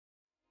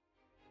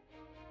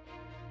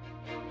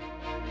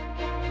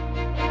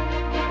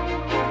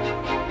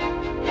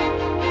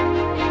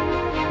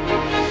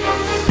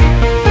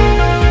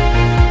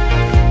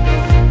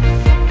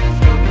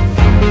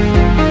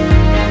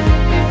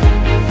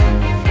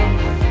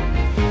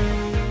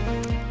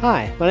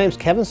Hi, my name is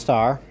Kevin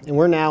Starr, and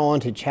we're now on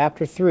to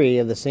Chapter 3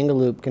 of the Single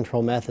Loop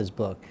Control Methods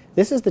book.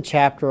 This is the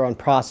chapter on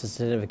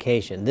process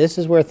identification. This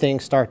is where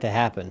things start to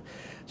happen.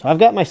 So I've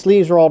got my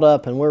sleeves rolled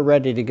up and we're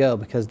ready to go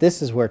because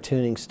this is where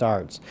tuning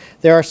starts.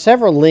 There are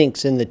several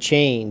links in the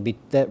chain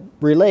that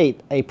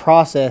relate a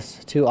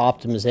process to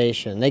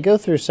optimization. They go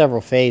through several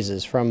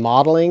phases, from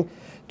modeling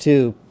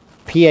to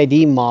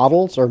PID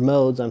models, or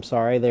modes, I'm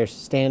sorry. There's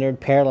standard,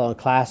 parallel, and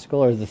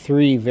classical, or the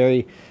three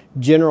very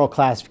general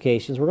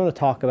classifications. We're going to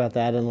talk about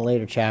that in a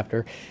later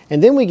chapter.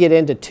 And then we get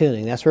into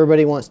tuning. That's where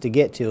everybody wants to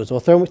get to. So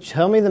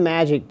tell me the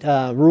magic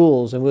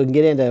rules, and we can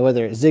get into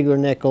whether it's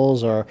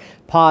Ziegler-Nichols or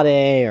Pod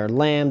A or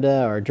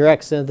Lambda or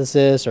direct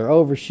synthesis or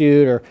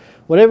overshoot or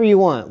whatever you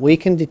want. We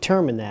can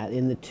determine that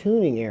in the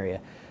tuning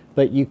area.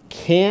 But you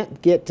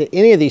can't get to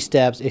any of these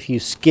steps if you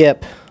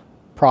skip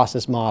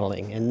process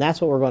modeling, and that's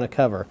what we're going to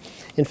cover.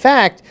 In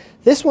fact,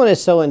 this one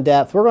is so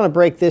in-depth, we're going to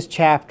break this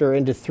chapter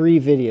into 3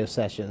 video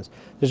sessions.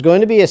 There's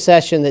going to be a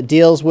session that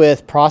deals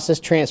with process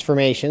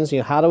transformations.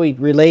 How do we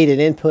relate an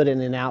input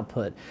and an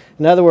output?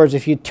 In other words,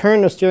 if you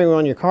turn the steering wheel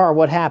on your car,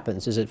 what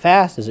happens? Is it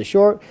fast? Is it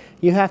short?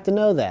 You have to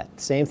know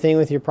that. Same thing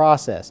with your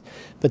process.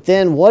 But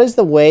then what is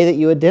the way that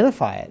you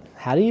identify it?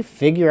 How do you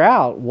figure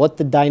out what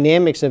the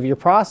dynamics of your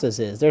process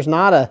is? There's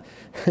not a,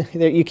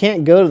 you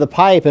can't go to the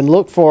pipe and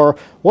look for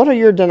what are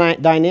your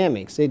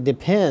dynamics. It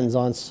depends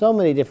on so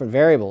many different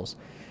variables.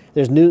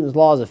 There's Newton's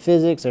laws of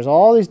physics. There's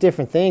all these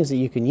different things that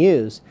you can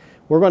use.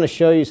 We're going to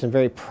show you some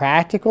very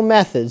practical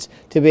methods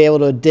to be able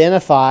to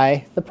identify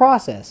the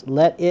process.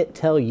 Let it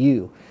tell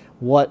you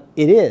what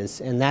it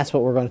is, and that's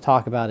what we're going to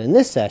talk about in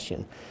this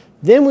session.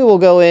 Then we will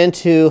go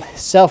into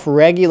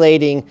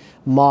self-regulating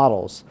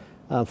models.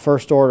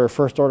 First order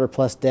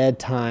plus dead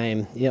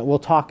time. We'll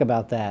talk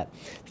about that.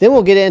 Then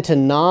we'll get into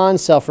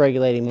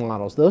non-self-regulating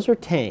models. Those are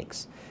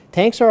tanks.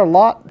 Tanks are a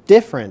lot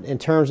different in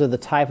terms of the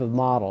type of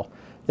model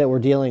that we're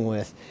dealing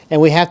with.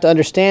 And we have to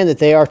understand that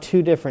they are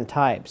 2 different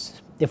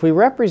types. If we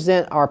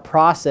represent our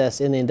process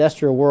in the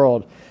industrial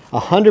world,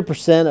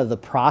 100% of the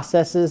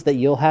processes that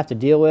you'll have to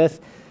deal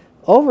with,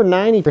 over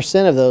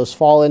 90% of those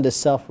fall into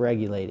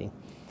self-regulating.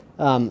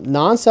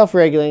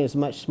 Non-self-regulating is a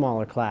much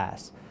smaller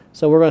class.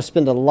 So we're going to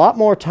spend a lot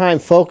more time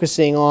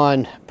focusing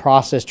on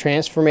process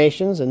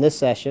transformations in this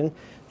session.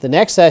 The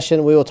next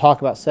session we will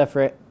talk about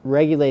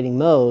self-regulating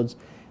modes,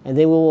 and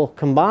then we will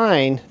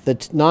combine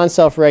the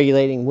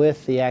non-self-regulating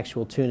with the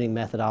actual tuning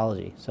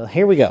methodology. So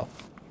here we go.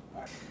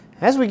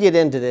 As we get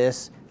into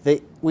this,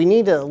 we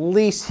need to at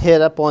least hit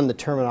up on the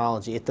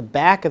terminology. At the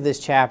back of this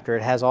chapter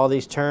it has all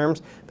these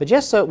terms, but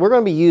just so we're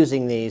going to be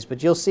using these,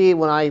 but you'll see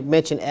when I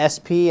mention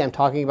SP, I'm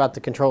talking about the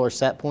controller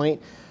set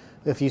point.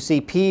 If you see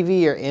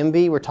PV or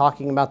MV, we're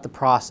talking about the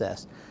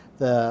process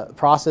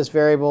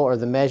variable or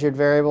the measured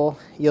variable.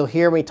 You'll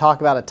hear me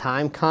talk about a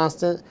time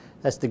constant.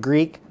 That's the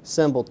Greek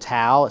symbol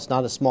tau. It's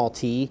not a small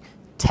t.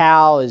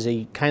 Tau is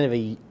a kind of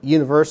a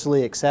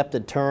universally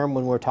accepted term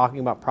when we're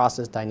talking about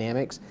process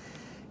dynamics.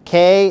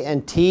 K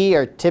and T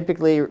are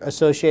typically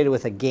associated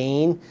with a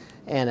gain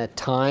and a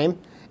time.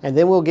 And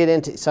then we'll get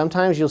into,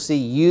 sometimes you'll see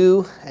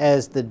U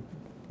as the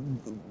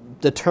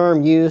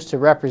term used to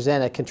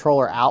represent a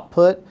controller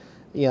output.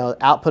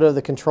 Output of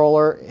the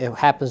controller, it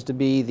happens to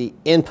be the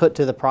input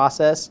to the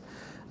process.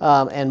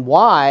 And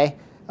Y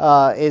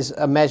is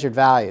a measured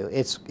value.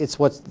 It's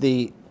what's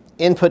the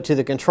input to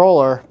the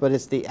controller, but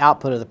it's the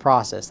output of the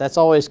process. That's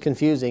always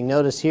confusing.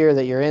 Notice here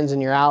that your ins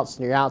and your outs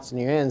and your outs and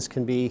your ins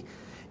can be,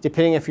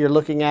 depending if you're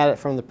looking at it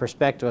from the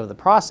perspective of the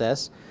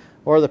process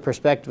or the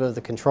perspective of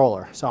the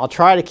controller. So I'll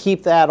try to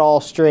keep that all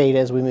straight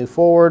as we move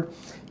forward.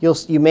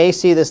 You may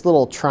see this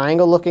little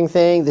triangle looking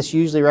thing. This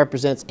usually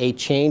represents a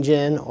change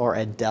in or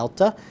a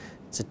delta.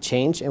 It's a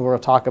change, and we're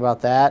going to talk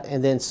about that.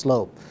 And then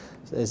slope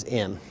is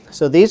M.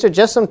 So these are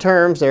just some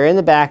terms. They're in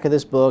the back of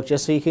this book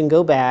just so you can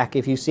go back.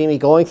 If you see me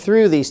going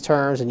through these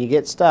terms and you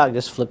get stuck,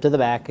 just flip to the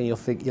back and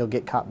you'll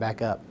get caught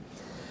back up.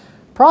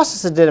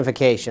 Process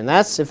identification.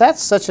 If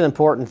that's such an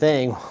important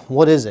thing,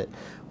 what is it?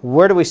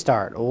 Where do we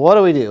start? What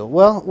do we do?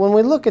 Well, when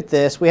we look at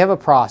this, we have a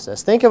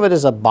process. Think of it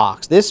as a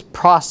box. This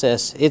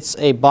process, it's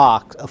a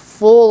box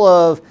full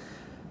of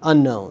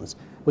unknowns.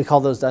 We call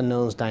those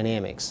unknowns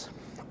dynamics.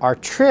 Our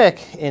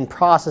trick in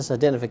process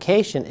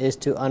identification is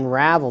to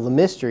unravel the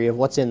mystery of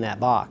what's in that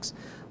box.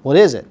 What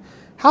is it?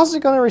 How's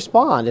it going to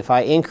respond if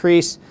I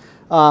increase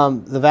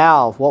the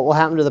valve? What will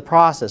happen to the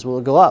process? Will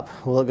it go up?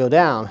 Will it go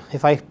down?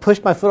 If I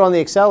push my foot on the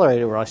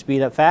accelerator, will I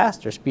speed up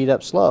fast or speed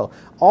up slow?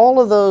 All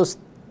of those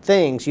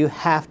things you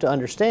have to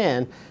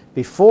understand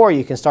before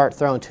you can start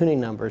throwing tuning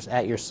numbers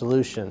at your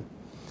solution.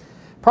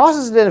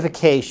 Process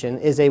identification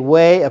is a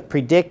way of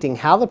predicting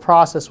how the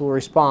process will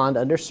respond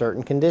under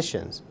certain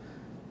conditions.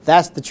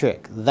 That's the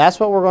trick. That's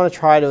what we're going to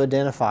try to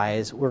identify.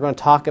 Is we're going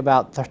to talk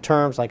about the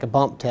terms like a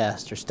bump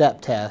test or step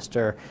test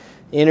or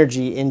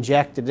energy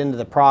injected into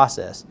the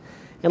process,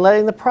 and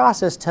letting the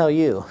process tell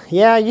you.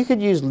 Yeah, you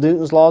could use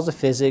Newton's laws of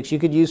physics, you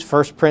could use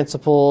first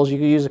principles, you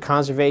could use a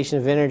conservation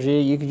of energy,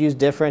 you could use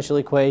differential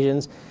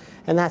equations,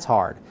 and that's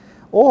hard.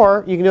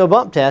 Or you can do a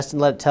bump test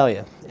and let it tell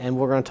you, and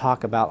we're going to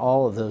talk about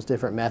all of those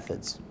different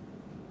methods.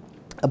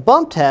 A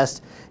bump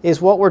test is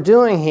what we're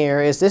doing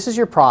here is this is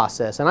your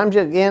process. And I'm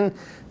just, again,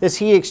 this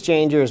heat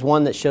exchanger is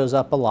one that shows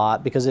up a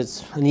lot because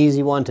it's an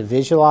easy one to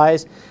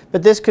visualize.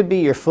 But this could be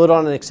your foot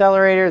on an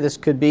accelerator. This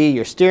could be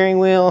your steering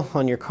wheel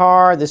on your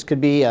car. This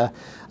could be a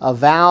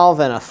valve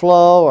and a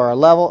flow or a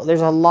level.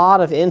 There's a lot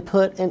of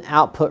input and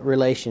output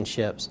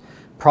relationships.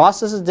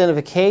 Process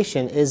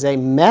identification is a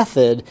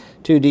method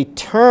to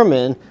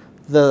determine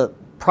the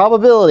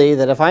probability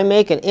that if I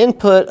make an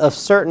input of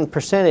certain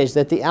percentage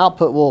that the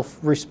output will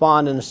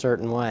respond in a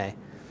certain way.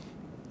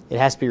 It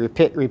has to be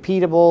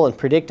repeatable and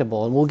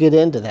predictable, and we'll get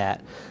into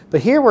that.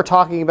 But here we're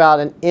talking about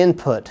an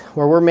input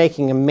where we're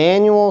making a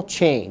manual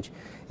change.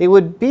 It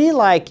would be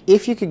like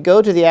if you could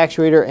go to the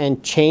actuator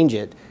and change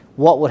it,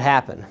 what would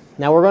happen?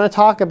 Now we're going to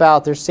talk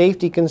about there's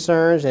safety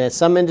concerns, and in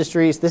some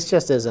industries this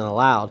just isn't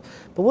allowed.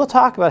 But we'll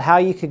talk about how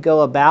you could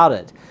go about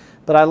it.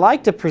 But I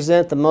like to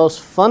present the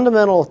most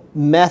fundamental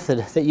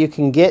method that you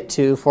can get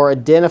to for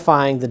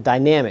identifying the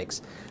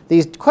dynamics.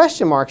 These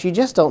question marks, you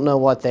just don't know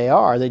what they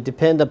are. They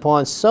depend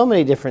upon so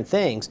many different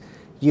things.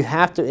 You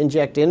have to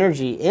inject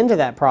energy into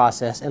that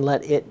process and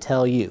let it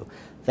tell you.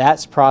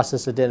 That's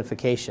process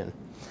identification.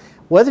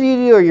 Whether you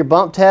do your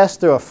bump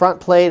test through a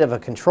front plate of a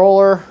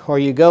controller or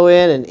you go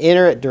in and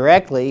enter it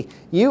directly,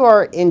 you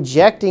are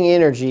injecting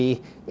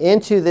energy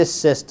into this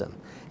system.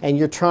 And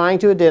you're trying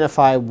to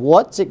identify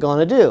what's it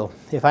going to do.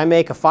 If I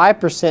make a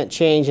 5%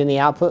 change in the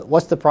output,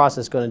 what's the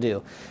process going to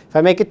do? If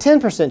I make a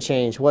 10%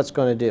 change, what's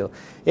going to do?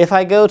 If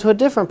I go to a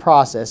different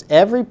process,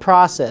 every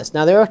process,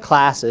 now there are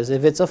classes.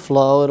 If it's a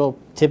flow, it'll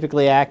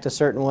typically act a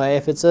certain way.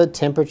 If it's a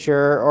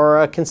temperature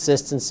or a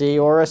consistency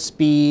or a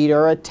speed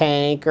or a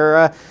tank or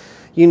a,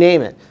 you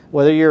name it.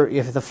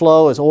 If the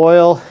flow is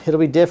oil, it'll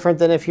be different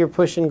than if you're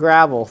pushing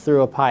gravel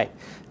through a pipe.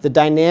 The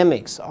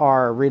dynamics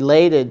are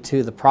related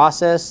to the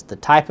process, the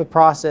type of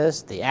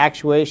process, the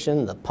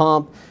actuation, the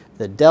pump,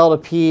 the delta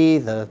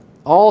P,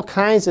 all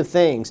kinds of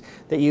things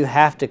that you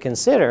have to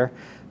consider,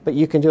 but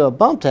you can do a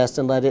bump test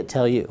and let it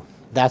tell you.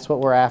 That's what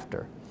we're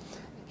after.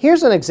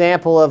 Here's an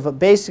example of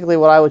basically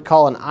what I would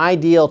call an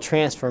ideal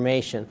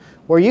transformation,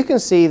 where you can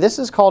see this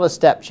is called a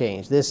step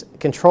change, this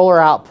controller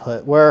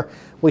output, where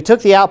we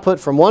took the output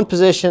from one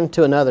position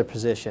to another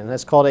position.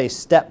 That's called a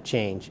step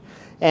change.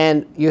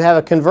 And you have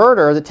a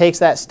converter that takes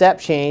that step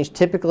change,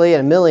 typically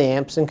in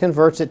milliamps, and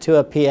converts it to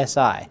a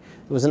PSI.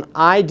 It was an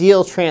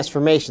ideal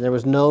transformation. There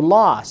was no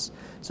loss.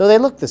 So they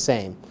look the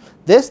same.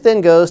 This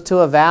then goes to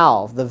a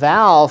valve. The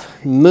valve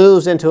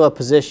moves into a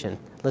position.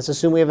 Let's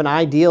assume we have an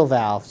ideal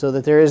valve so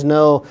that there is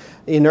no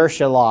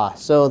inertia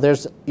loss. So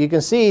you can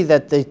see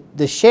that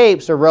the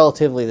shapes are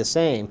relatively the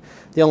same.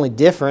 The only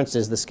difference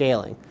is the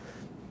scaling.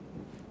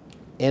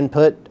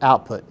 Input,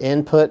 output,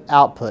 input,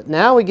 output.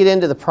 Now we get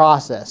into the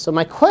process. So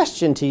my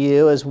question to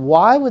you is,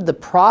 why would the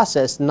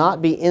process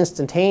not be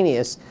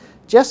instantaneous,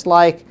 just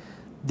like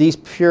these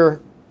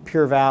pure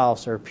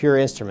valves or pure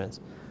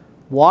instruments?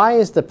 Why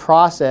is the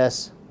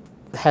process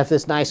have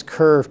this nice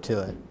curve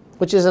to it,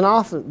 which is an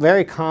often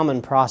very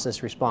common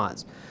process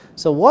response?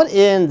 So what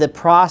in the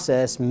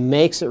process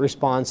makes it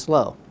respond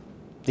slow?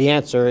 The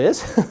answer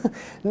is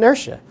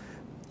inertia.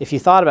 If you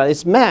thought about it,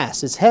 it's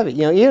mass, it's heavy.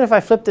 You know, even if I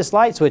flip this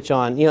light switch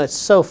on, you know, it's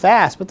so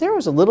fast, but there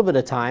was a little bit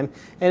of time,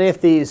 and if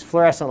these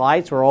fluorescent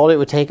lights were old, it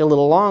would take a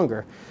little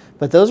longer.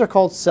 But those are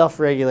called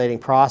self-regulating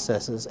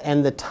processes,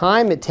 and the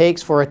time it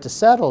takes for it to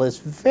settle is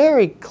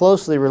very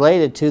closely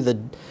related to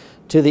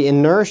the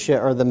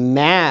inertia or the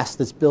mass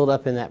that's built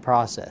up in that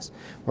process.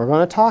 We're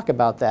going to talk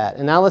about that.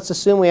 And now let's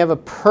assume we have a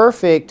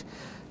perfect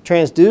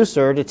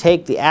transducer to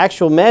take the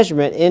actual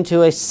measurement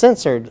into a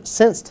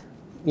sensed.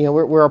 You know,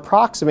 we're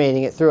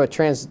approximating it through a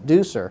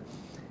transducer.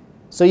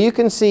 So you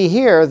can see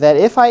here that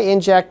if I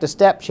inject a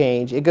step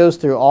change, it goes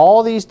through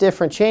all these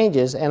different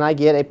changes and I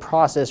get a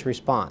process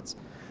response.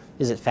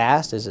 Is it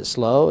fast? Is it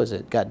slow? Is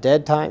it got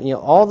dead time? You know,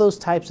 all those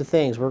types of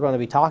things we're going to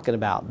be talking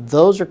about.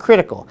 Those are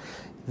critical.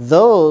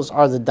 Those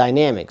are the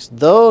dynamics.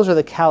 Those are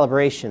the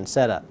calibration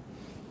setup.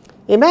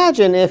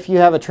 Imagine if you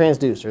have a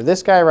transducer.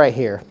 This guy right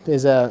here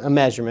is a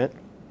measurement,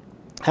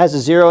 has a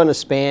 0 and a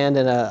span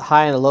and a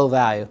high and a low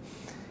value.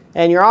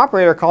 And your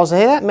operator calls,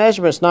 hey, that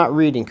measurement's not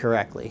reading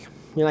correctly.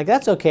 You're like,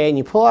 that's okay, and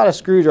you pull out a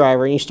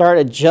screwdriver and you start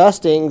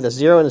adjusting the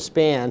 0 and the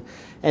span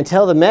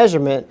until the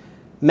measurement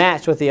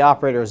matched what the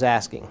operator was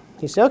asking.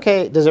 You say,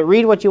 okay, does it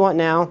read what you want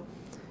now?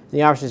 And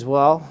the operator says,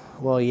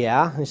 well,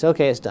 yeah. And you say,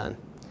 okay, it's done.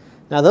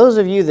 Now those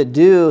of you that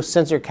do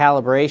sensor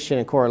calibration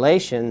and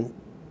correlation,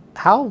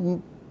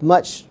 how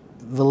much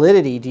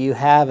validity do you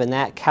have in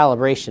that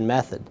calibration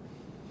method?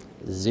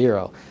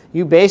 0.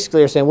 You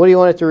basically are saying, what do you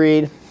want it to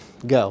read?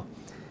 Go.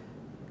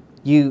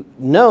 You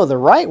know the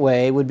right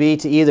way would be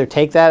to either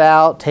take that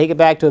out, take it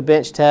back to a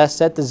bench test,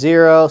 set the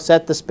 0,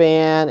 set the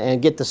span,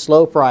 and get the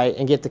slope right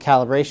and get the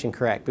calibration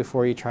correct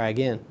before you try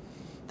again.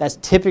 That's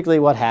typically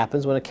what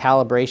happens when a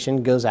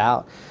calibration goes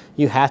out.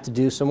 You have to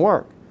do some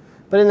work.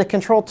 But in the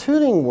control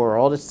tuning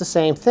world, it's the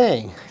same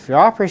thing. If your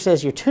operator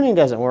says your tuning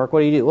doesn't work,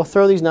 what do? We'll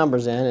throw these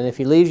numbers in, and if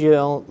he leaves you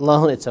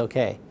alone, it's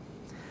okay.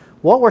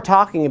 What we're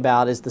talking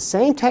about is the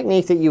same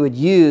technique that you would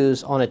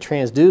use on a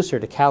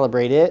transducer to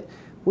calibrate it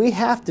we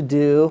have to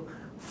do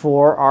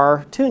for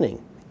our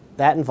tuning.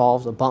 That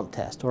involves a bump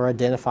test, or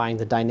identifying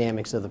the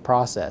dynamics of the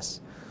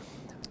process.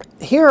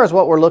 Here is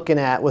what we're looking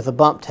at with a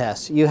bump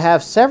test. You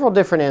have several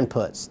different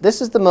inputs.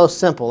 This is the most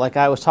simple, like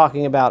I was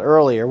talking about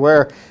earlier,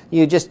 where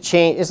you just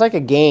change, it's like a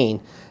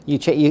gain.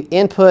 You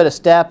input a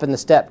step and the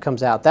step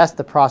comes out. That's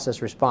the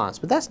process response.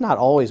 But that's not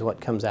always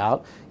what comes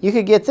out. You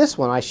could get this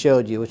one I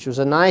showed you, which was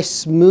a nice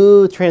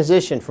smooth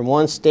transition from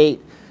one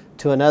state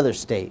to another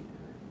state.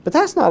 But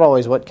that's not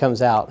always what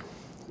comes out.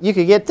 You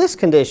could get this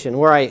condition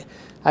where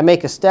I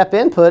make a step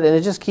input and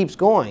it just keeps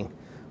going.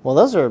 Well,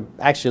 those are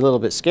actually a little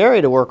bit scary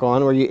to work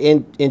on, where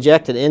you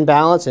inject an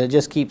imbalance and it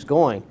just keeps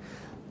going.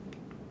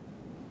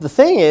 The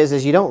thing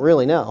is you don't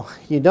really know.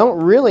 You don't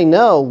really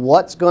know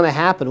what's going to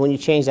happen when you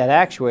change that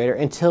actuator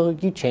until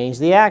you change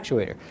the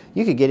actuator.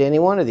 You could get any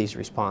one of these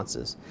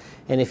responses.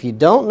 And if you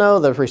don't know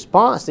the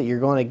response that you're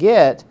going to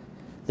get,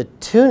 the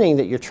tuning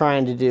that you're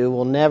trying to do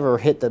will never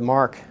hit the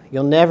mark.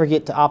 You'll never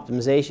get to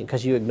optimization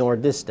because you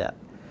ignored this step.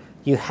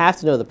 You have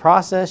to know the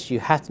process,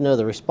 you have to know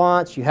the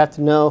response, you have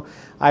to know,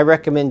 I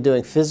recommend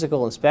doing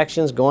physical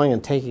inspections, going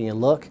and taking a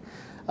look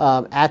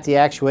at the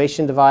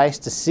actuation device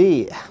to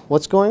see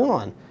what's going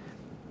on.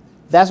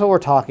 That's what we're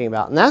talking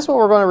about. And that's what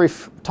we're going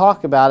to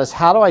talk about, is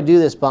how do I do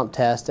this bump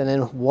test and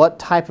then what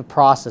type of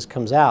process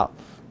comes out.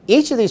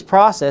 Each of these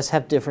processes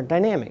have different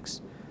dynamics.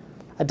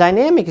 A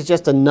dynamic is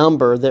just a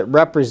number that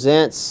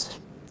represents,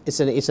 it's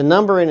a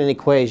number in an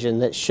equation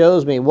that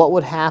shows me what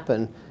would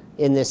happen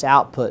in this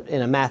output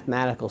in a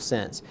mathematical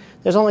sense.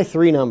 There's only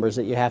 3 numbers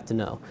that you have to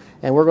know,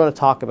 and we're going to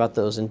talk about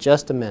those in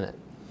just a minute.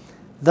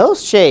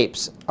 Those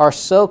shapes are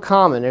so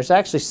common. There's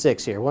actually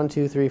 6 here. 1,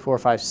 2, 3, 4,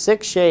 5,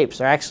 6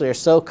 shapes are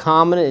so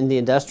common in the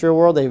industrial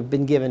world, they've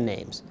been given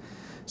names.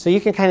 So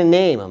you can kind of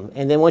name them,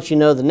 and then once you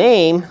know the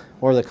name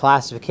or the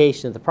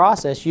classification of the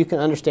process, you can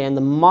understand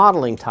the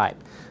modeling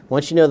type.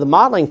 Once you know the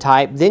modeling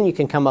type, then you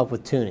can come up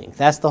with tuning.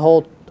 That's the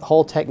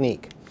whole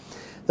technique.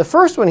 The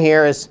first one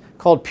here is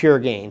called pure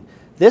gain.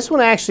 This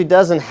one actually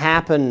doesn't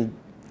happen.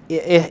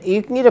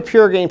 You can get a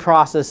pure gain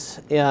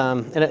process,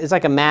 and it's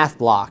like a math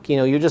block. You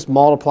know, you're just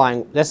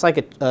multiplying. That's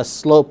like a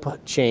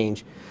slope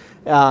change.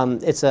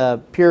 It's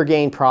a pure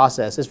gain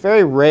process. It's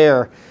very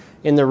rare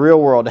in the real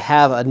world to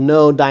have a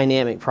no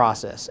dynamic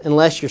process.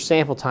 Unless your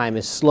sample time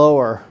is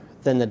slower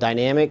than the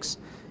dynamics,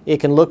 it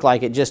can look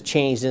like it just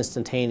changed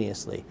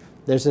instantaneously.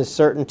 There's a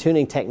certain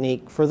tuning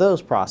technique for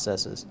those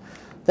processes.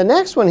 The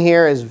next one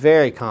here is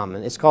very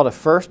common. It's called a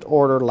first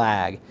order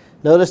lag.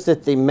 Notice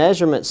that the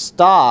measurement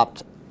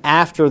stopped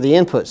after the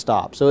input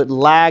stopped, so it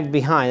lagged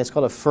behind. It's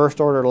called a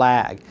first order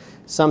lag.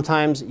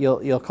 Sometimes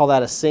you'll call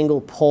that a single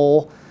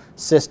pole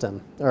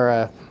system, or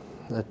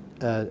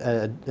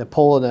a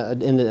pole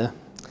in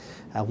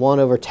a 1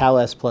 over tau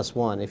s plus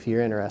 1 if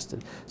you're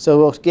interested. So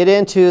we'll get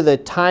into the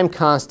time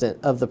constant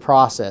of the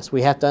process.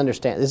 We have to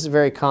understand, this is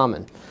very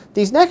common.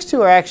 These next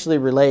 2 are actually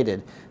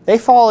related. They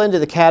fall into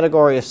the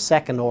category of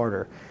second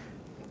order.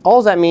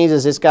 All that means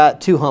is it's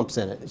got 2 humps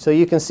in it. So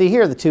you can see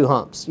here the 2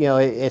 humps. You know,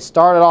 it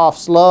started off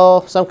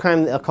slow.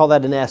 Sometimes I'll call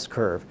that an S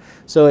curve.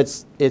 So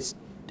it's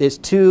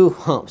 2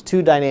 humps,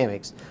 2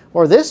 dynamics.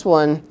 Or this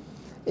one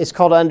is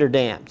called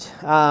underdamped.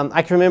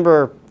 I can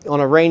remember on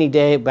a rainy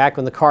day back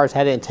when the cars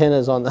had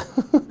antennas on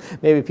the,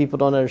 maybe people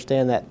don't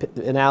understand that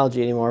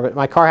analogy anymore, but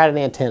my car had an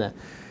antenna.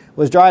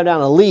 Was driving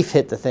down, a leaf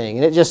hit the thing,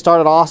 and it just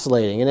started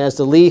oscillating. And as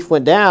the leaf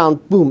went down,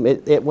 boom,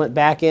 it went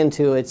back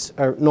into its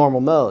normal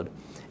mode.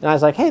 And I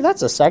was like, hey,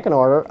 that's a second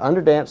order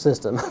underdamped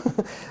system.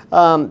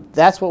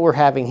 That's what we're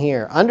having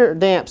here.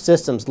 Underdamped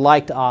systems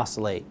like to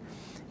oscillate.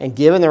 And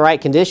given the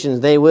right conditions,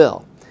 they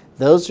will.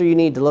 Those are you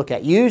need to look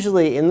at.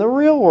 Usually in the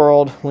real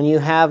world, when you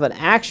have an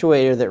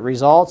actuator that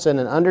results in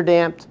an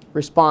underdamped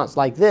response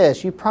like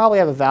this, you probably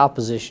have a valve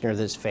positioner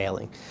that's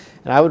failing.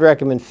 And I would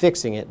recommend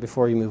fixing it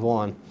before you move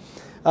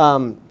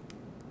on.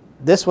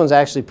 This one's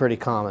actually pretty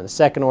common, a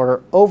second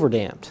order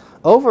overdamped.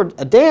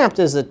 Damped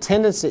is a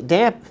tendency,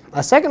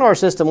 a second order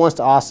system wants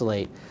to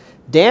oscillate.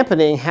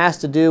 Dampening has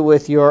to do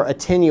with your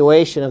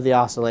attenuation of the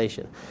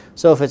oscillation.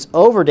 So if it's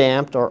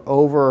overdamped or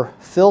over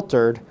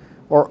filtered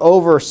or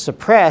over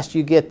suppressed,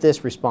 you get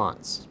this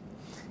response.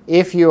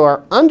 If you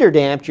are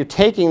underdamped, you're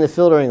taking the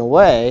filtering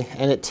away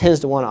and it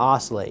tends to want to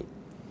oscillate.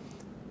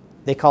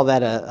 They call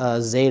that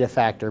a zeta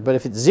factor, but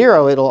if it's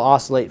 0, it'll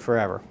oscillate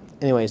forever.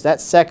 Anyways,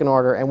 that's second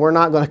order, and we're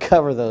not going to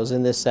cover those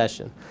in this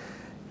session.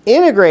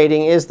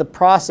 Integrating is the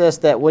process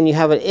that when you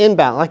have an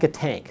inbound, like a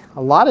tank.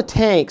 A lot of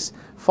tanks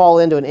fall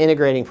into an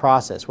integrating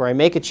process where I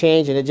make a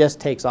change and it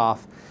just takes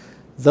off.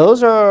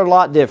 Those are a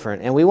lot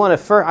different, and we want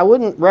to I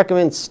wouldn't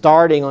recommend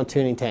starting on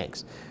tuning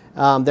tanks.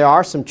 There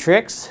are some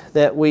tricks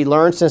that we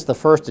learned since the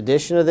first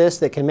edition of this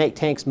that can make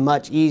tanks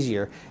much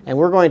easier, and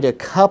we're going to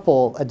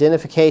couple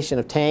identification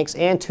of tanks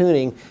and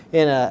tuning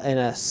in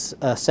a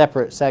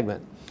separate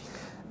segment.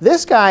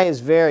 This guy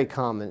is very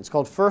common. It's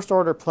called first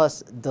order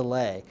plus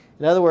delay.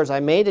 In other words, I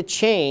made a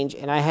change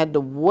and I had to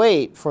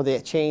wait for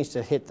the change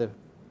to hit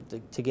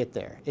to get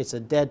there. It's a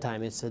dead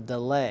time. It's a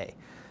delay.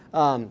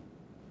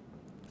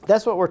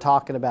 That's what we're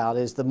talking about,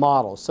 is the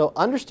models. So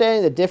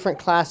understanding the different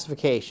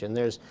classification.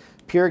 There's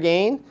pure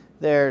gain,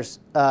 there's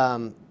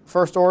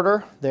first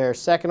order, there's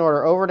second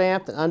order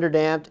overdamped and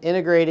underdamped,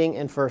 integrating,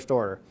 and first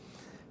order,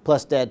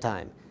 plus dead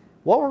time.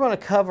 What we're going to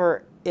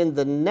cover in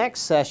the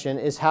next session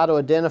is how to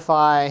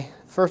identify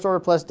first order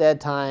plus dead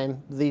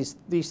time, these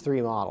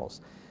three models.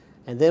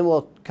 And then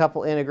we'll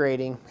couple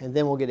integrating, and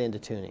then we'll get into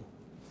tuning.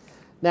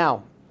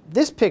 Now,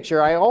 this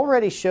picture, I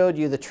already showed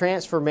you the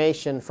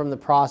transformation from the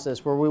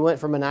process where we went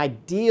from an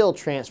ideal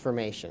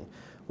transformation,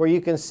 where you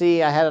can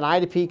see I had an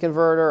I to P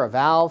converter, a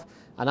valve,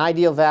 an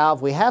ideal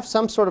valve. We have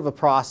some sort of a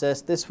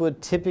process. This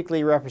would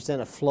typically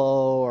represent a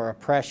flow or a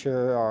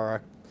pressure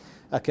or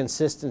a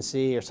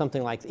consistency or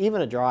something like that.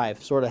 Even a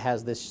drive sort of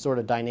has this sort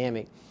of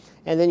dynamic.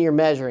 And then you're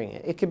measuring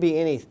it. It could be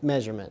any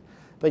measurement.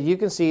 But you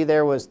can see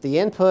there was the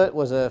input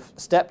was a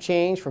step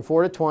change from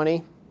 4 to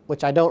 20,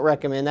 which I don't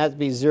recommend. That would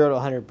be 0 to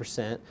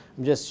 100%.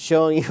 I'm just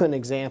showing you an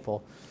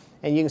example.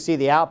 And you can see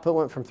the output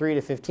went from 3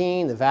 to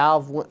 15. The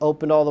valve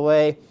opened all the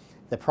way.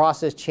 The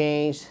process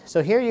changed.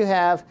 So here you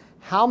have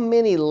how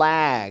many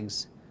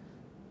lags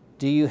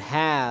do you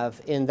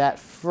have in that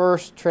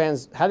first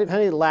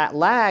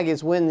lag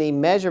is when the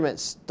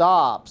measurement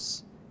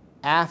stops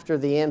after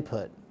the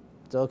input.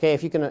 So, okay,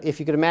 if you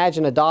could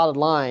imagine a dotted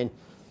line,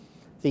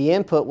 the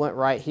input went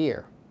right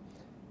here.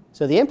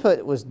 So the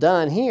input was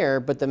done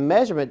here, but the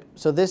measurement,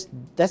 so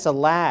that's a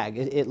lag.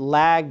 It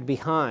lagged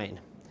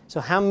behind. So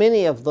how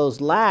many of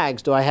those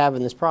lags do I have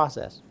in this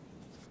process?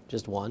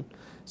 Just one.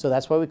 So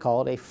that's why we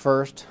call it a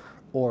first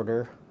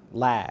order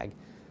lag.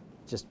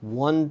 Just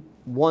one,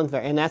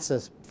 and that's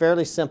a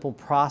fairly simple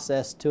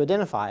process to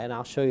identify, and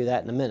I'll show you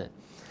that in a minute.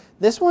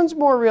 This one's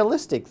more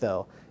realistic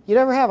though. You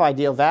never have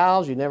ideal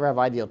valves, you never have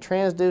ideal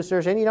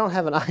transducers, and you don't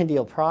have an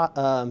ideal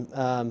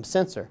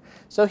sensor.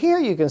 So here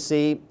you can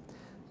see,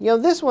 you know,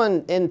 this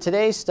one in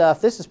today's stuff,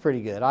 this is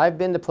pretty good. I've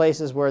been to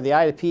places where the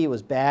I to P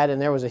was bad,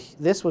 and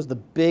this was the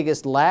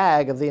biggest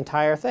lag of the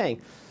entire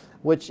thing,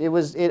 which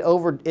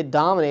it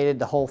dominated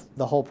the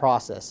whole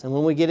process. And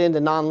when we get into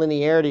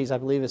nonlinearities, I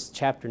believe it's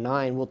chapter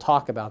 9, we'll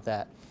talk about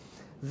that.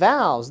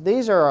 Valves,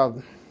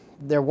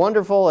 they're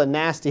wonderful and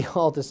nasty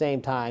all at the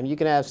same time. You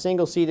can have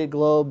single-seated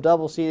globe,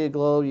 double-seated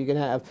globe. You can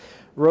have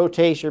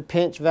rotation,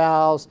 pinch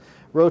valves,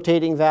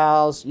 rotating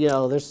valves. You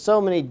know, there's so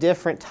many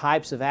different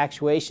types of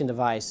actuation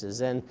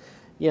devices, and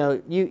you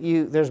know,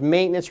 there's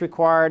maintenance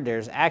required.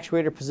 There's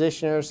actuator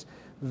positioners.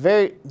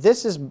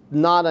 This is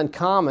not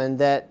uncommon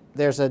that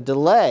there's a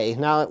delay.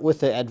 Now, with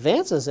the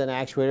advances in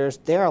actuators,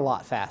 they're a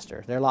lot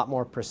faster. They're a lot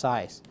more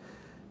precise.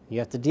 You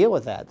have to deal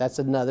with that. That's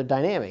another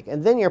dynamic.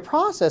 And then your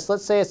process,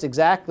 let's say it's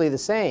exactly the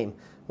same.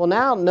 Well,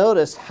 now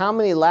notice how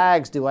many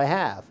lags do I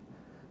have?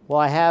 Well,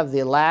 I have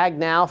the lag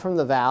now from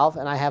the valve,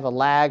 and I have a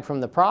lag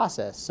from the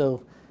process.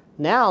 So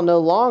now no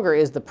longer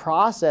is the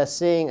process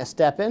seeing a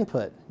step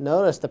input.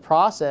 Notice the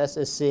process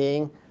is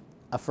seeing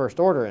a first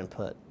order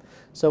input.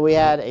 So we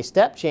had a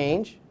step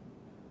change.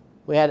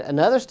 We had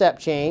another step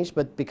change,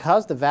 but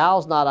because the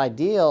valve's not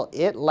ideal,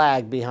 it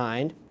lagged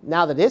behind.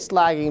 Now that it's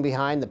lagging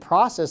behind, the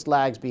process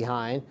lags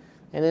behind,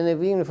 and then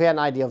even if we had an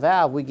ideal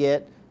valve, we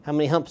get, how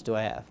many humps do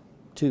I have?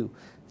 2.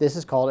 This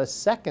is called a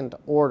second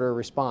order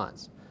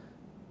response.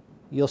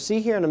 You'll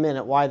see here in a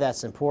minute why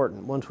that's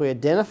important. Once we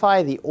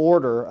identify the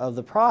order of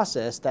the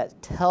process,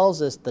 that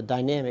tells us the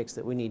dynamics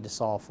that we need to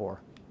solve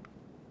for.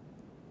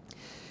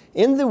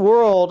 In the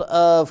world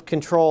of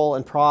control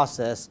and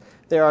process,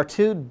 there are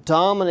 2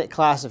 dominant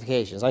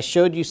classifications. I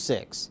showed you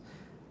 6.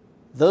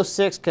 Those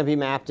 6 can be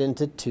mapped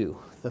into 2.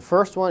 The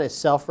first one is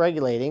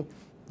self-regulating.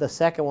 The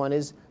second one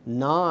is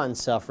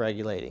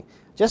non-self-regulating.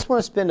 Just want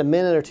to spend a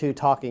minute or 2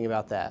 talking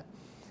about that.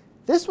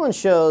 This one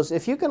shows,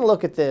 if you can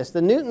look at this,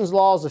 the Newton's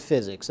laws of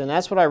physics, and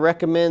that's what I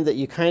recommend, that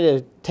you kind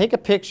of take a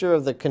picture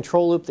of the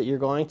control loop that you're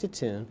going to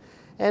tune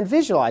and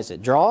visualize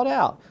it, draw it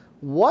out.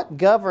 What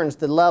governs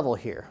the level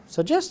here?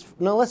 So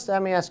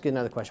let me ask you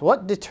another question.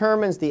 What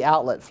determines the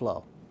outlet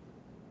flow?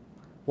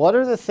 What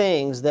are the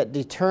things that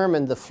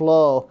determine the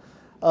flow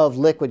of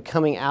liquid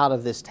coming out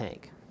of this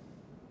tank?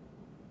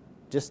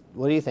 Just,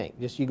 what do you think?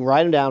 Just, you can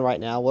write them down right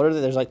now.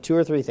 There's like 2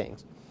 or 3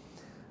 things.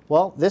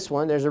 Well, this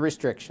one, there's a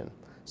restriction.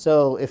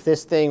 So if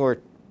this thing were,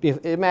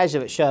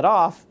 imagine if it shut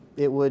off,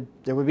 there would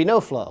be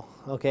no flow,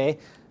 okay?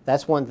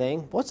 That's one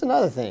thing. What's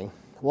another thing?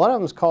 One of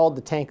them is called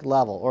the tank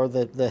level, or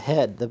the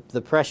head,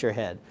 the pressure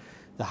head.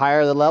 The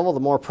higher the level, the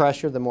more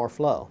pressure, the more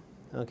flow,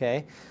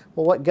 okay?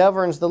 Well, what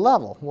governs the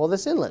level? Well,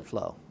 this inlet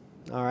flow,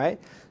 all right?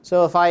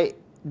 So if I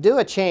do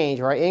a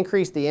change where I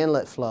increase the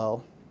inlet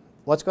flow,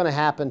 what's going to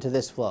happen to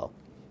this flow?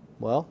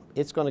 Well,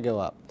 it's going to go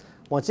up.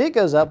 Once it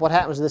goes up, what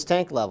happens to this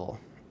tank level?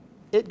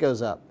 It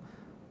goes up.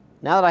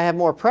 Now that I have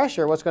more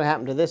pressure, what's going to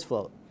happen to this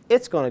flow?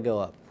 It's going to go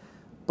up.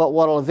 But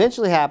what will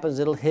eventually happen is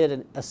it'll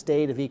hit a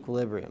state of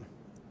equilibrium.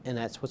 And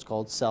that's what's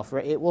called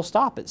it will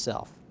stop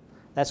itself.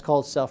 That's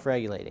called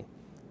self-regulating.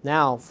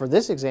 Now, for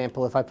this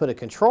example, if I put a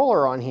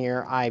controller on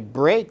here, I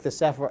break the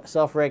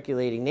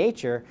self-regulating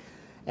nature,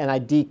 and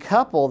I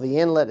decouple the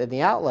inlet and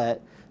the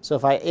outlet. So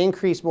if I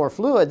increase more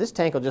fluid, this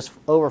tank will just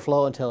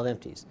overflow until it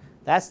empties.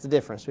 That's the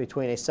difference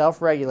between a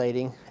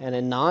self-regulating and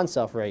a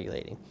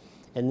non-self-regulating.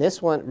 And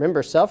this one,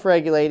 remember,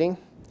 self-regulating,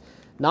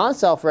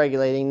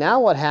 Non-self-regulating, now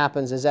what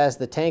happens is as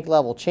the tank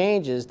level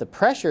changes, the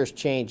pressure is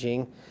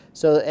changing,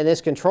 and this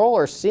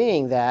controller is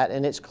seeing that,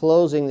 and it's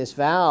closing this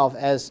valve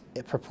as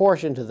a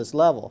proportion to this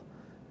level.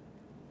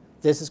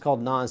 This is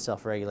called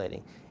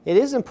non-self-regulating. It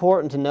is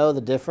important to know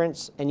the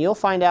difference, and you'll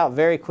find out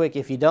very quick.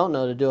 If you don't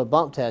know to do a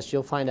bump test,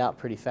 you'll find out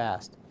pretty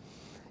fast.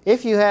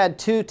 If you had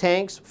two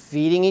tanks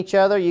feeding each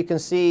other, you can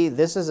see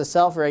this is a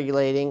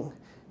self-regulating,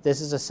 this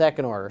is a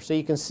second order. So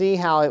you can see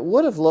how it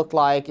would have looked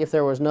like if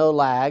there was no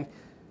lag.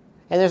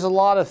 And there's a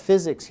lot of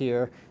physics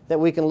here that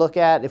we can look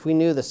at. If we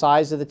knew the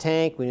size of the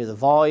tank, we knew the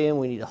volume,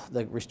 we knew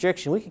the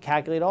restriction, we could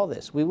calculate all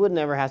this. We would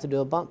never have to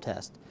do a bump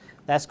test.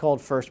 That's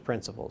called first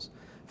principles.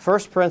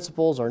 First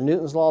principles, or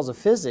Newton's laws of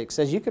physics,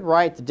 says you could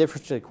write the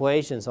differential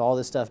equations, all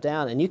this stuff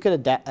down, and you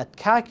could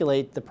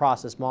calculate the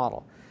process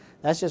model.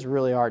 That's just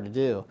really hard to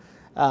do.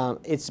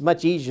 It's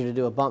much easier to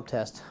do a bump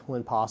test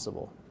when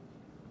possible.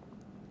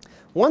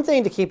 One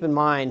thing to keep in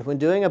mind when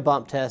doing a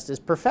bump test is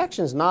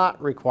perfection is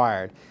not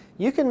required.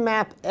 You can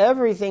map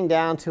everything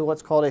down to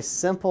what's called a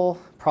simple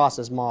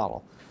process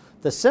model.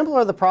 The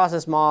simpler the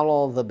process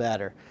model, the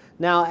better.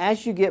 Now,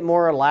 as you get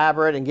more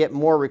elaborate and get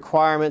more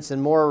requirements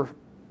and more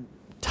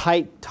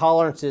tight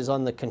tolerances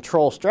on the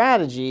control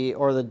strategy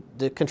or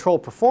the control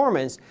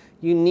performance,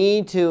 you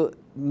need to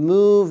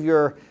move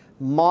your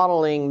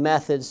modeling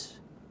methods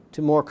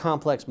to more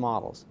complex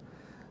models.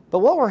 But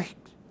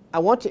I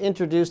want to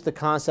introduce the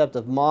concept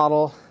of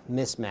model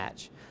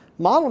mismatch.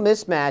 Model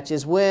mismatch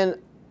is when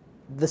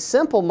the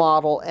simple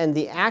model and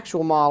the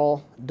actual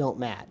model don't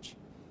match.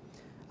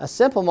 A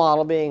simple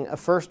model being a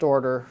first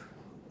order,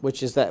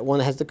 which is that one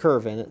that has the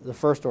curve in it, the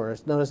first order.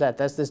 Notice that,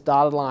 that's this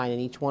dotted line in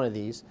each one of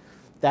these.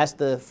 That's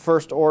the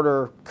first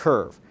order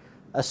curve.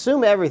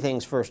 Assume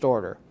everything's first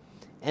order.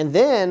 And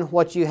then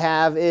what you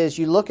have is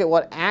you look at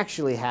what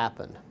actually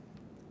happened.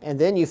 And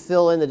then you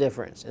fill in the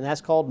difference. And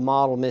that's called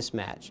model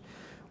mismatch.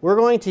 We're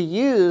going to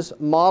use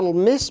model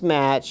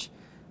mismatch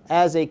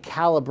as a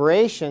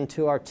calibration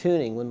to our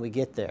tuning when we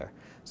get there.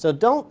 So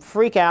don't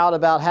freak out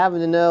about having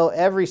to know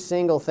every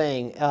single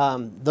thing.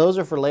 Those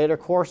are for later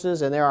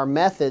courses, and there are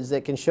methods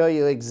that can show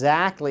you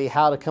exactly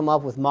how to come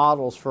up with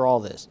models for all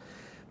this.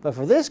 But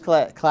for this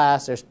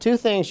class, there's two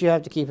things you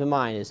have to keep in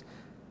mind is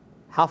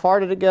how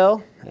far did it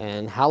go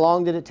and how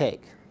long did it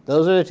take?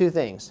 Those are the two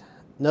things.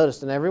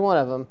 Notice in every one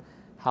of them,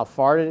 how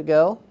far did it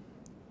go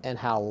and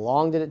how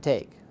long did it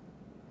take?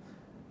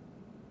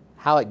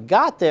 How it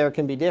got there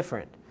can be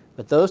different,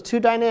 but those two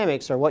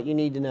dynamics are what you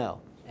need to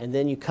know. And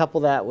then you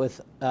couple that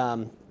with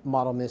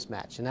model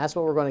mismatch, and that's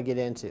what we're going to get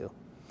into.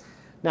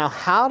 Now,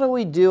 how do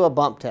we do a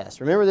bump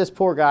test? Remember this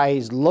poor guy,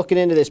 he's looking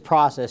into this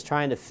process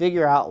trying to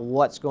figure out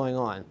what's going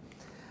on.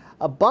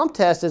 A bump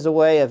test is a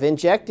way of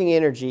injecting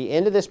energy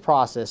into this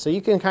process so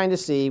you can kind of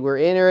see we're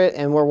in it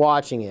and we're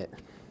watching it.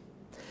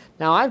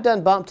 Now, I've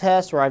done bump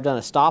tests where I've done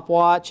a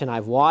stopwatch and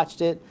I've watched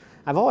it.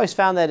 I've always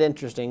found that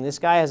interesting. This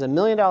guy has $1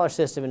 million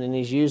system and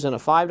he's using a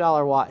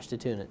 $5 watch to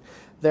tune it.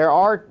 There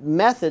are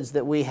methods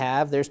that we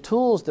have, there's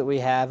tools that we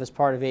have as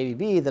part of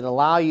ABB that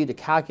allow you to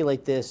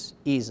calculate this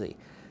easily.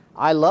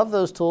 I love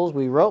those tools,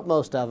 we wrote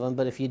most of them,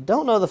 but if you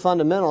don't know the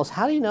fundamentals,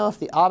 how do you know if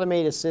the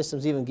automated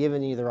system's even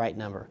giving you the right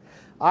number?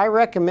 I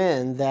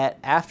recommend that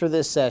after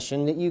this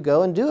session that you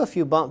go and do a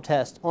few bump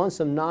tests on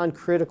some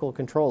non-critical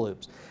control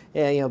loops.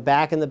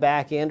 Back in the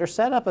back end, or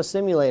set up a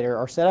simulator,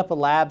 or set up a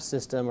lab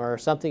system, or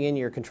something in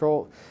your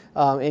control,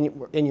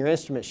 in your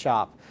instrument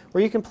shop,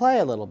 where you can play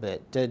a little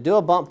bit, to do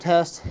a bump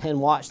test and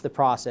watch the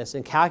process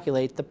and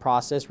calculate the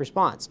process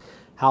response.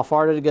 How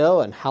far did it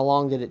go and how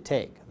long did it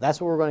take? That's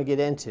what we're going to get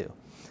into.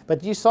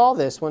 But you saw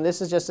this one. This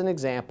is just an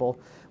example.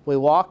 We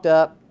walked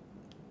up,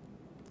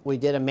 we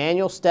did a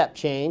manual step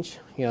change,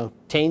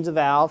 change the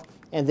valve,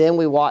 and then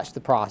we watched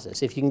the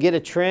process. If you can get a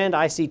trend,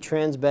 I see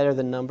trends better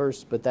than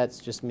numbers, but that's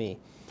just me.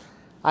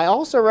 I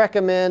also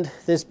recommend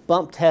this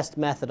bump test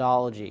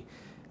methodology.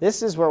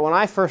 This is where when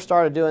I first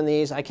started doing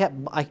these,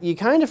 you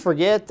kind of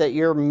forget that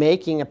you're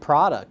making a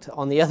product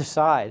on the other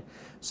side.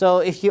 So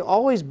if you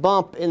always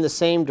bump in the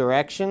same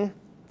direction,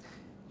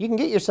 you can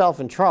get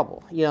yourself in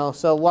trouble.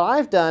 So what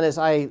I've done is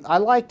I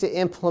like to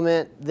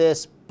implement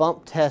this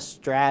bump test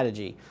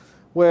strategy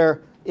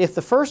where if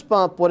the first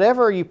bump,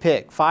 whatever you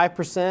pick,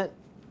 5%,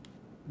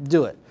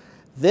 do it.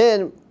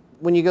 Then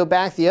when you go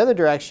back the other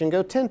direction,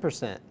 go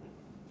 10%.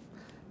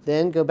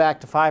 Then go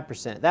back to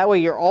 5%. That way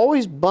you're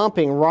always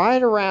bumping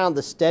right around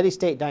the steady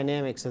state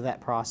dynamics of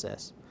that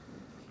process.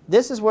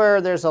 This is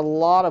where there's a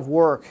lot of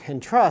work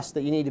and trust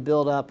that you need to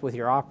build up with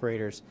your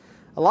operators.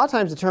 A lot of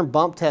times the term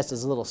bump test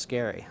is a little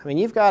scary. I mean,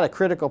 you've got a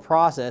critical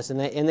process and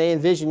they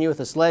envision you with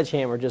a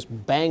sledgehammer just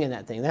banging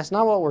that thing. That's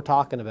not what we're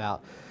talking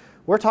about.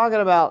 We're talking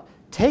about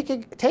take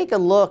a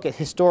look at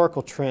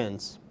historical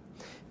trends.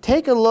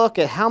 Take a look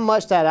at how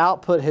much that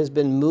output has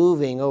been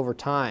moving over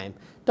time.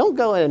 Don't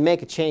go in and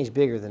make a change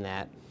bigger than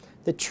that.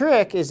 The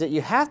trick is that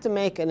you have to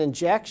make an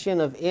injection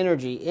of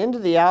energy into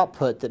the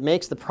output that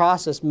makes the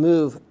process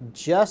move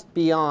just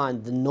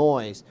beyond the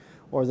noise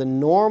or the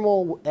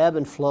normal ebb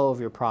and flow of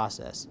your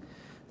process.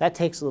 That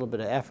takes a little bit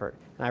of effort.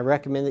 And I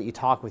recommend that you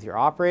talk with your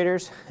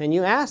operators and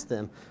you ask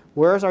them,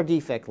 where's our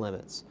defect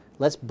limits?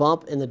 Let's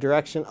bump in the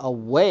direction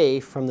away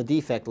from the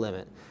defect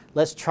limit.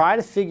 Let's try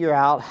to figure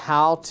out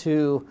how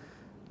to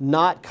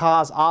not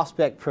cause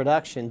off-spec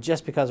production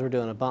just because we're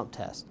doing a bump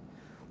test.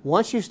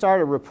 Once you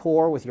start a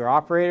rapport with your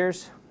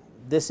operators,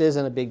 this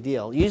isn't a big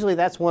deal. Usually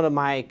that's one of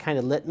my kind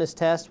of litmus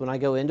tests when I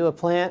go into a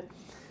plant,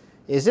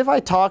 is if I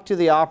talk to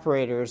the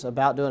operators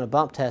about doing a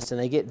bump test and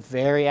they get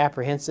very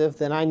apprehensive,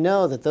 then I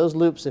know that those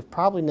loops have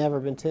probably never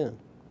been tuned.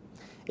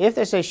 If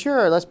they say,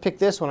 sure, let's pick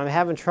this one, I'm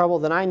having trouble,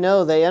 then I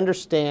know they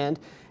understand,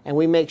 and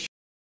we make sure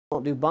we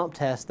don't do bump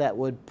tests that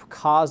would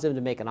cause them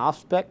to make an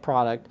off-spec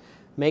product,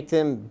 make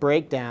them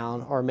break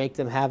down, or make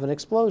them have an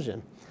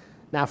explosion.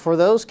 Now for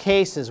those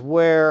cases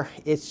where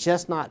it's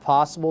just not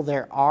possible,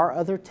 there are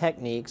other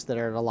techniques that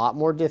are a lot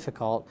more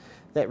difficult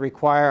that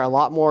require a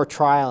lot more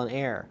trial and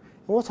error.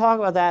 And we'll talk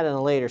about that in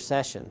a later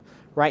session.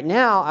 Right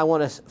now I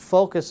want to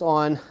focus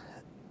on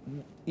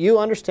you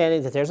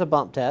understanding that there's a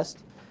bump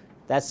test.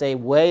 That's a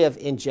way of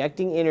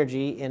injecting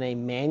energy in a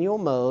manual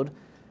mode.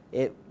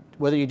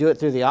 Whether you do it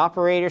through the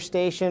operator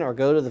station or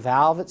go to the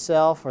valve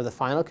itself or the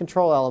final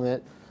control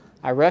element,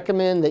 I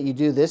recommend that you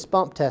do this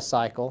bump test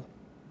cycle.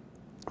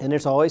 And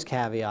there's always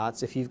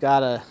caveats. If you've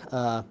got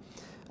a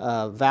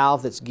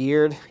valve that's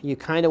geared, you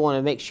kind of want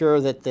to make sure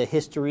that the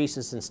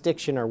hysteresis and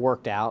stiction are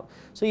worked out.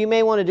 So you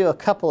may want to do a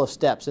couple of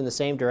steps in the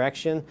same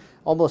direction,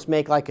 almost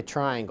make like a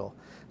triangle,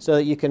 so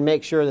that you can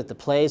make sure that the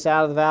play's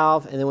out of the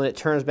valve, and then when it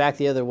turns back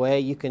the other way,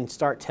 you can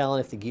start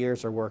telling if the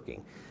gears are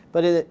working.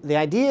 But the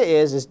idea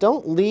is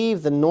don't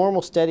leave the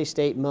normal steady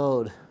state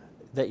mode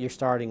that you're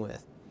starting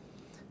with.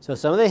 So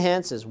some of the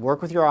hints is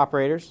work with your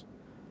operators,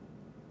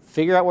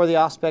 figure out where the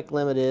off-spec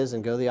limit is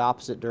and go the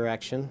opposite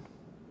direction.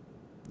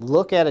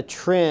 Look at a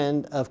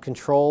trend of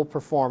control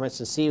performance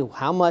and see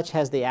how much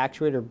has the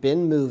actuator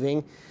been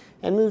moving,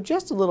 and move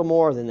just a little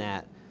more than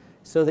that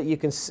so that you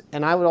can,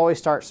 and I would always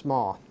start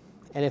small.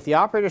 And if the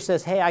operator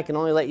says, hey, I can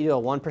only let you do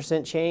a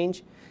 1%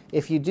 change,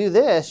 if you do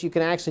this, you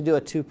can actually do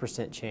a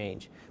 2%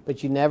 change,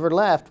 but you never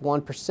left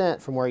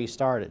 1% from where you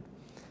started.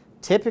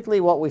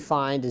 Typically what we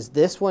find is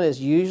this one is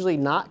usually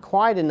not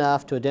quite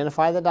enough to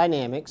identify the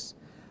dynamics.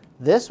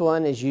 This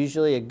one is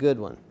usually a good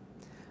one.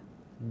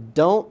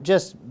 Don't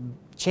just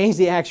change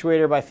the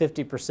actuator by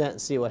 50%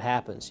 and see what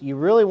happens. You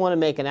really want to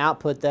make an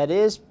output that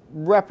is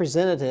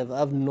representative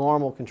of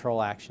normal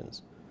control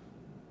actions.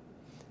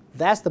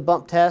 That's the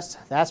bump test.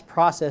 That's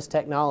process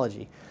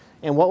technology.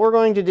 And what we're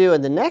going to do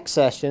in the next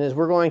session is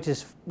we're going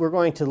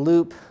to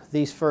loop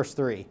these first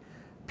three.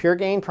 Pure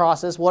gain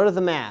process, what are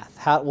the math?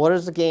 What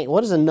is the gain?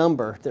 What is a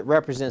number that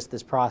represents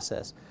this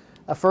process?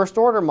 A first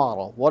order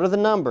model, what are the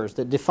numbers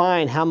that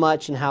define how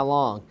much and how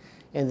long?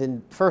 And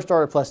then first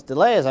order plus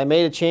delay is I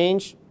made a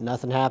change,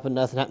 nothing happened,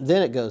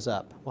 then it goes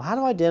up. Well, how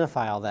do I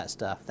identify all that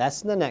stuff?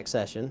 That's in the next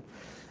session.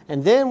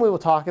 And then we will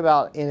talk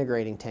about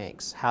integrating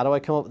tanks. How do I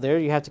come up there?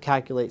 You have to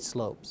calculate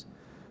slopes.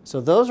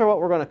 So those are what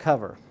we're going to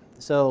cover.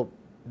 So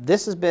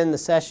this has been the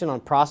session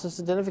on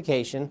process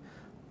identification.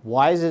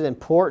 Why is it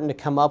important to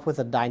come up with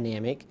a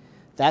dynamic?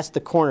 That's the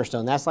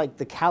cornerstone. That's like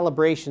the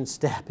calibration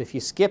step. If you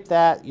skip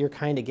that, you're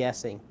kind of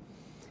guessing.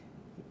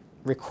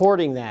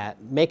 Recording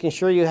that, making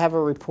sure you have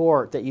a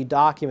report that you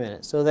document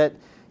it so that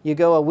you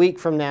go a week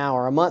from now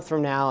or a month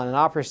from now and an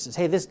operator says,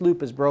 hey, this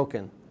loop is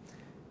broken.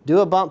 Do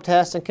a bump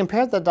test and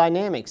compare the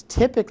dynamics.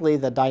 Typically,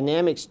 the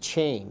dynamics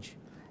change.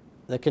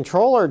 The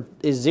controller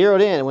is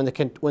zeroed in. When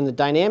the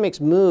dynamics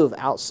move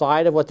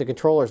outside of what the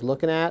controller is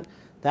looking at,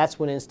 that's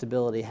when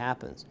instability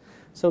happens.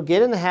 So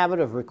get in the habit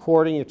of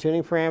recording your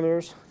tuning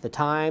parameters, the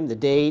time, the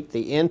date,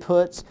 the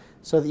inputs,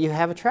 so that you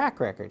have a track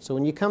record. So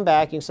when you come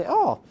back, you can say,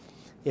 oh,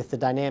 if the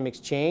dynamics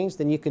change,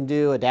 then you can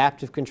do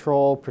adaptive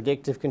control,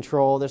 predictive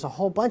control. There's a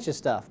whole bunch of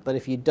stuff. But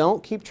if you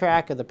don't keep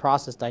track of the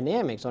process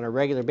dynamics on a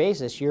regular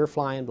basis, you're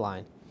flying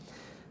blind.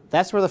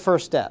 That's where the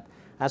first step.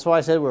 That's why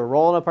I said we're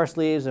rolling up our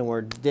sleeves and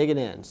we're digging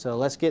in. So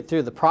let's get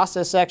through the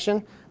process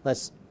section.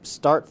 Let's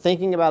start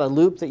thinking about a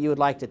loop that you would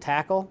like to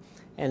tackle.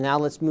 And now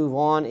let's move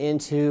on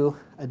into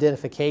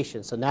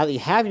identification. So now that you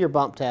have your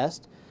bump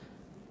test,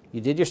 you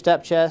did your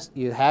step test,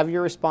 you have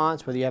your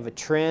response, whether you have a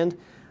trend,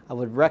 I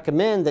would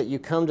recommend that you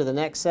come to the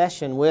next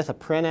session with a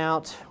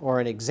printout or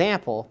an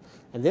example,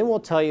 and then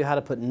we'll tell you how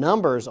to put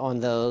numbers on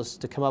those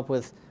to come up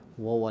with,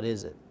 well, what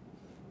is it?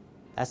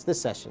 That's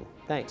this session.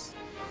 Thanks.